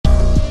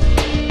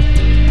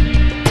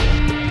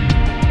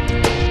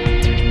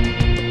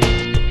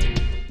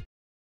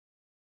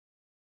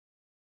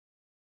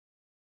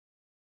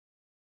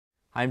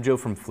I'm Joe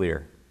from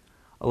FLIR.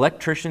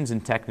 Electricians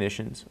and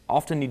technicians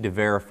often need to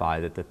verify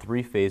that the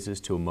three phases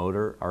to a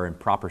motor are in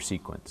proper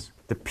sequence.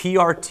 The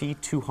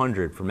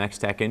PRT200 from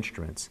Extech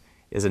Instruments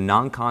is a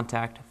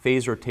non-contact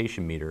phase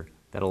rotation meter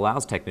that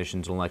allows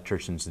technicians and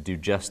electricians to do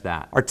just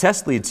that. Our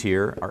test leads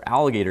here are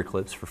alligator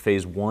clips for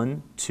phase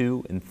 1,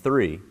 2, and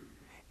 3,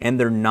 and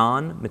they're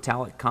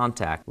non-metallic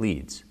contact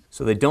leads,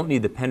 so they don't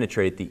need to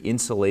penetrate the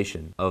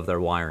insulation of their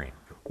wiring.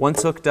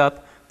 Once hooked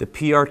up, the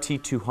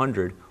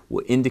PRT200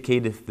 will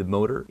indicate if the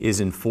motor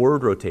is in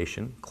forward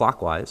rotation,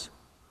 clockwise,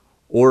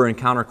 or in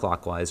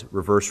counterclockwise,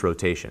 reverse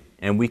rotation.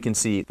 And we can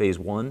see phase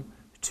 1,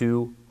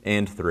 2,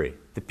 and 3.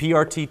 The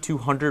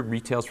PRT200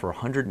 retails for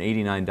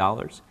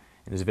 $189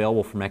 and is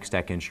available from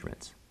Extech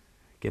Instruments.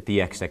 Get the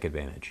Extech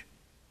advantage.